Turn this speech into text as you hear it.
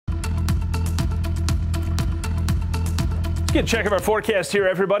Get a check of our forecast here,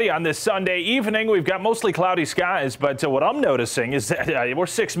 everybody. On this Sunday evening, we've got mostly cloudy skies, but what I'm noticing is that we're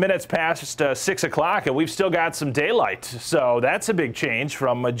 6 minutes past 6 o'clock, and we've still got some daylight. So that's a big change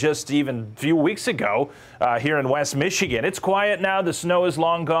from just even a few weeks ago here in West Michigan. It's quiet now. The snow is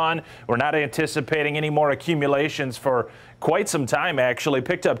long gone. We're not anticipating any more accumulations for quite some time, actually.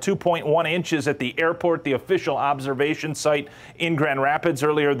 Picked up 2.1 inches at the airport, the official observation site in Grand Rapids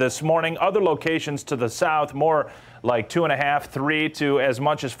earlier this morning. Other locations to the south, more like 2.5, 3 to as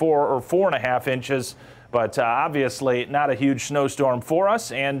much as 4 or 4.5 inches. But obviously not a huge snowstorm for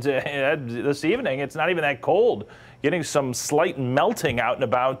us. And this evening, it's not even that cold. Getting some slight melting out and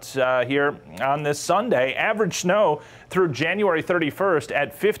about here on this Sunday. Average snow through January 31st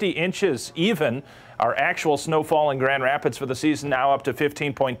at 50 inches even. Our actual snowfall in Grand Rapids for the season now up to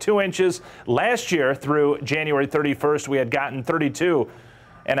 15.2 inches. Last year through January 31st, we had gotten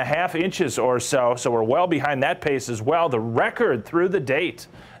 32.5 inches or so. So we're well behind that pace as well. The record through the date,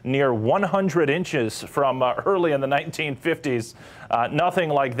 near 100 inches from early in the 1950s. Nothing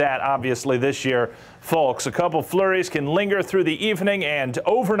like that, obviously, this year, folks. A couple flurries can linger through the evening and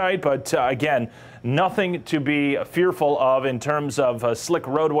overnight, but again, nothing to be fearful of in terms of slick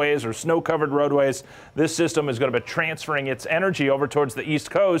roadways or snow-covered roadways. This system is going to be transferring its energy over towards the East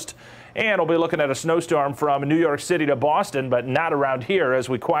Coast, and we'll be looking at a snowstorm from New York City to Boston, but not around here as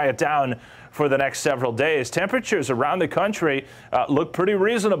we quiet down for the next several days. Temperatures around the country look pretty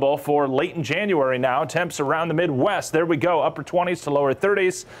reasonable for late in January now. Temps around the Midwest, there we go, upper 20s to lower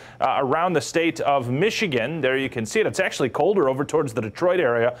 30s around the state of Michigan. There you can see it. It's actually colder over towards the Detroit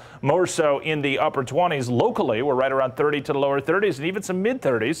area, more so in the upper 20s. Locally, we're right around 30 to the lower 30s and even some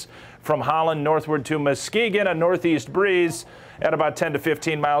mid-30s from Holland northward to Muskegon. A northeast breeze at about 10 to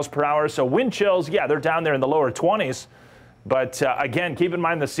 15 miles per hour. So wind chills, yeah, they're down there in the lower 20s. But again, keep in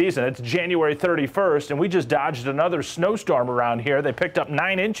mind the season. It's January 31st, and we just dodged another snowstorm around here. They picked up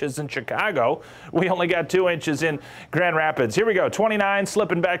 9 inches in Chicago. We only got 2 inches in Grand Rapids. Here we go, 29,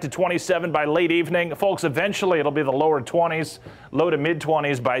 slipping back to 27 by late evening. Folks, eventually it'll be the lower 20s, low to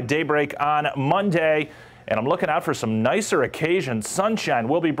mid-20s by daybreak on Monday. And I'm looking out for some nicer occasions. Sunshine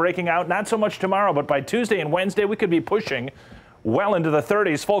will be breaking out, not so much tomorrow, but by Tuesday and Wednesday, we could be pushing well into the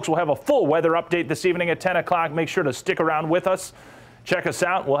 30s. Folks, we'll have a full weather update this evening at 10 o'clock. Make sure to stick around with us. Check us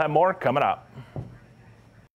out. We'll have more coming up.